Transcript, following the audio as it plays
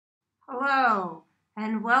Hello,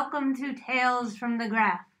 and welcome to Tales from the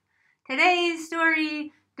Graph. Today's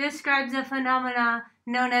story describes a phenomena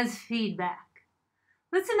known as feedback.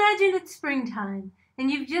 Let's imagine it's springtime,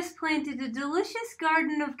 and you've just planted a delicious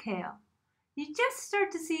garden of kale. You just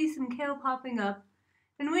start to see some kale popping up,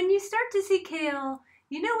 and when you start to see kale,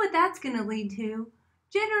 you know what that's going to lead to.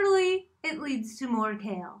 Generally, it leads to more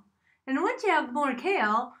kale. And once you have more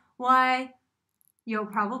kale, why, you'll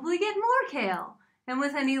probably get more kale. And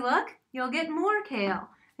with any luck, you'll get more kale.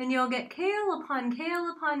 And you'll get kale upon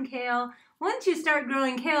kale upon kale. Once you start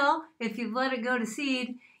growing kale, if you've let it go to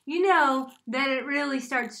seed, you know that it really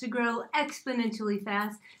starts to grow exponentially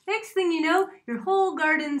fast. Next thing you know, your whole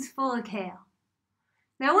garden's full of kale.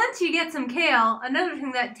 Now once you get some kale, another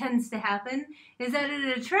thing that tends to happen is that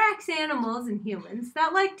it attracts animals and humans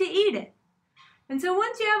that like to eat it. And so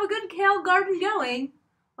once you have a good kale garden going,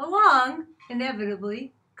 along,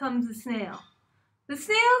 inevitably, comes the snail. The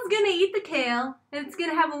snail's going to eat the kale, and it's going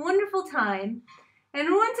to have a wonderful time. And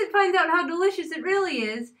once it finds out how delicious it really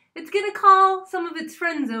is, it's going to call some of its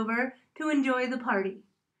friends over to enjoy the party.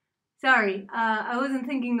 Sorry, I wasn't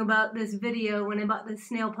thinking about this video when I bought this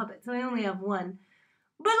snail puppet, so I only have one.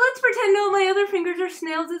 But let's pretend all my other fingers are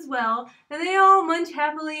snails as well, and they all munch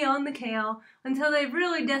happily on the kale until they've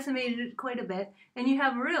really decimated it quite a bit, and you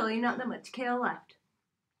have really not that much kale left.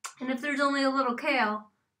 And if there's only a little kale,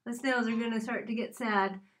 the snails are going to start to get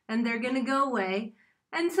sad, and they're going to go away,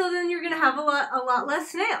 and so then you're going to have a lot less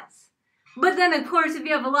snails. But then, of course, if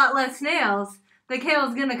you have a lot less snails, the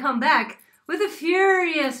kale's going to come back with a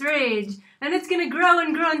furious rage, and it's going to grow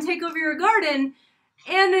and grow and take over your garden,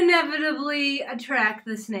 and inevitably attract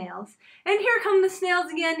the snails. And here come the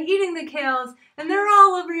snails again, eating the kales, and they're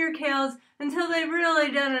all over your kales until they've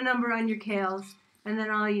really done a number on your kales. And then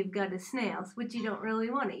all you've got is snails, which you don't really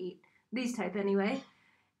want to eat. These type anyway.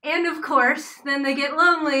 And of course, then they get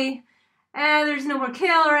lonely, and there's no more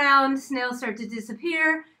kale around, snails start to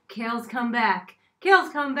disappear, kales come back.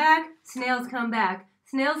 Kales come back, snails come back.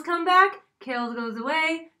 Snails come back, kale goes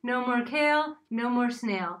away, no more kale, no more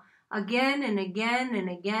snail. Again and again and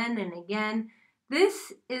again and again.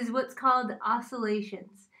 This is what's called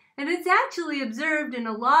oscillations, and it's actually observed in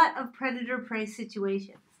a lot of predator-prey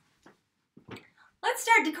situations. Let's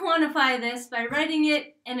start to quantify this by writing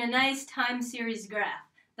it in a nice time series graph.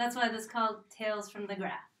 That's why this is called Tales from the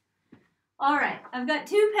Graph. Alright, I've got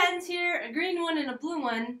two pens here, a green one and a blue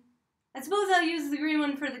one. I suppose I'll use the green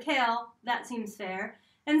one for the kale. That seems fair.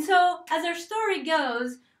 And so, as our story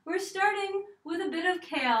goes, we're starting with a bit of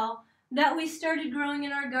kale that we started growing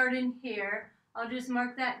in our garden here. I'll just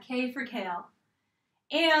mark that K for kale.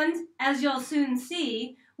 And, as you'll soon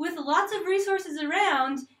see, with lots of resources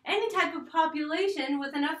around, any type of population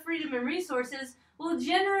with enough freedom and resources will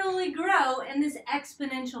generally grow in this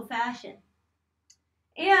exponential fashion.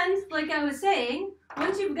 And, like I was saying,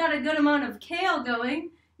 once you've got a good amount of kale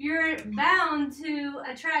going, you're bound to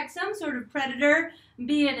attract some sort of predator,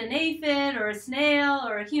 be it an aphid or a snail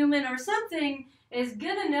or a human or something is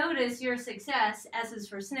going to notice your success, S is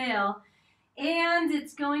for snail, and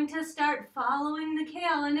it's going to start following the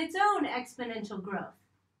kale in its own exponential growth.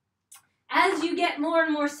 As you get more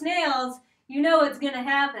and more snails, you know what's going to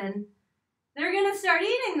happen. They're going to start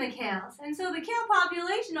eating the kales. And so the kale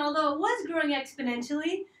population, although it was growing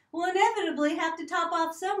exponentially, will inevitably have to top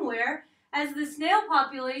off somewhere as the snail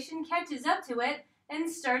population catches up to it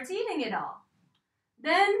and starts eating it all.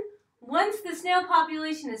 Then, once the snail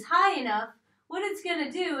population is high enough, what it's going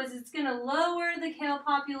to do is it's going to lower the kale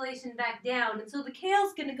population back down. And so the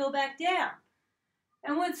kale's going to go back down.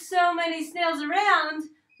 And with so many snails around,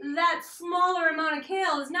 that smaller amount of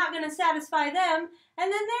kale is not going to satisfy them,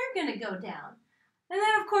 and then they're going to go down. And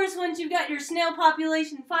then, of course, once you've got your snail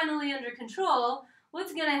population finally under control,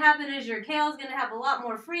 what's going to happen is your kale is going to have a lot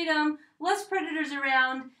more freedom, less predators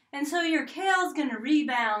around, and so your kale is going to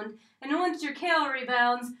rebound. And once your kale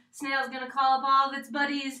rebounds, snail's going to call up all of its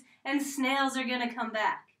buddies, and snails are going to come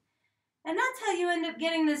back. And that's how you end up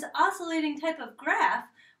getting this oscillating type of graph,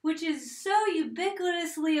 which is so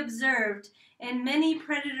ubiquitously observed in many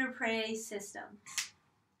predator-prey systems.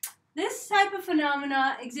 This type of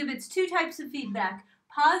phenomena exhibits two types of feedback,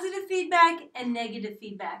 positive feedback and negative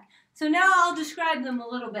feedback. So now I'll describe them a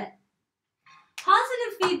little bit.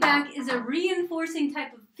 Positive feedback is a reinforcing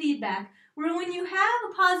type of feedback where when you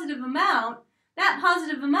have a positive amount, that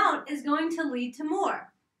positive amount is going to lead to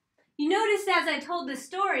more. You noticed as I told this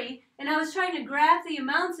story, and I was trying to graph the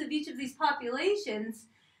amounts of each of these populations,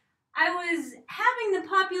 I was having the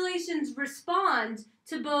populations respond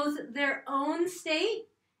to both their own state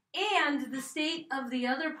and the state of the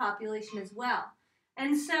other population as well.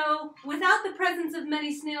 And so, without the presence of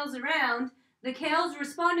many snails around, The kale's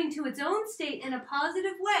responding to its own state in a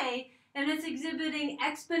positive way, and it's exhibiting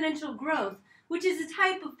exponential growth, which is a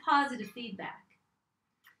type of positive feedback.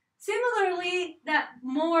 Similarly, that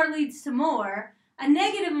more leads to more, a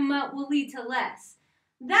negative amount will lead to less.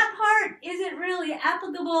 That part isn't really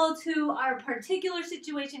applicable to our particular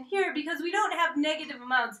situation here because we don't have negative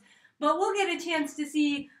amounts, but we'll get a chance to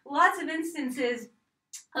see lots of instances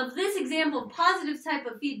of this example of positive type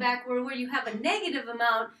of feedback where you have a negative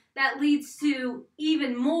amount that leads to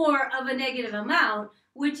even more of a negative amount,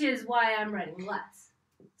 which is why I'm writing less.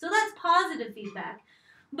 So that's positive feedback.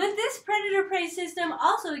 But this predator-prey system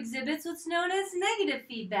also exhibits what's known as negative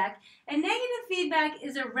feedback. And negative feedback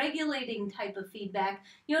is a regulating type of feedback.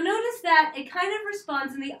 You'll notice that it kind of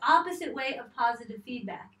responds in the opposite way of positive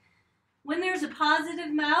feedback. When there's a positive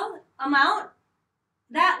amount,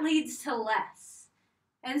 that leads to less.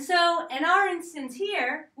 And so in our instance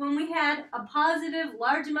here, when we had a positive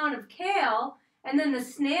large amount of kale, and then the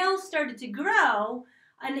snails started to grow,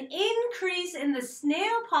 an increase in the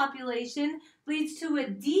snail population leads to a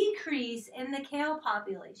decrease in the kale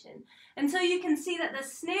population. And so you can see that the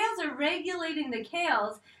snails are regulating the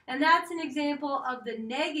kales, and that's an example of the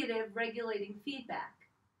negative regulating feedback.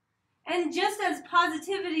 And just as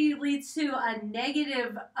positivity leads to a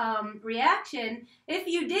negative reaction, if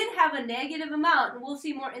you did have a negative amount, and we'll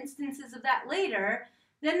see more instances of that later,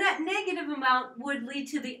 then that negative amount would lead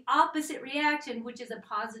to the opposite reaction, which is a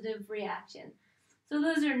positive reaction. So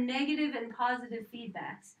those are negative and positive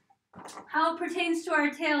feedbacks. How it pertains to our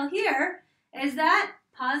tale here is that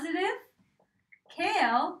positive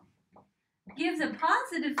kale gives a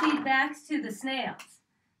positive feedback to the snails.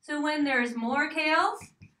 So when there's more kales,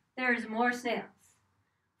 there's more snails.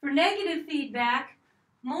 For negative feedback,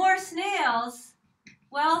 more snails,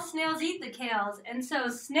 well, snails eat the kales, and so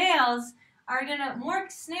more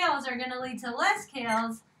snails are gonna lead to less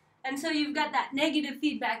kales, and so you've got that negative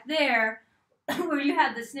feedback there where you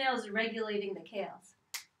have the snails regulating the kales.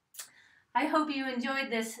 I hope you enjoyed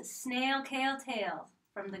this snail kale tale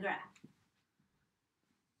from the graph.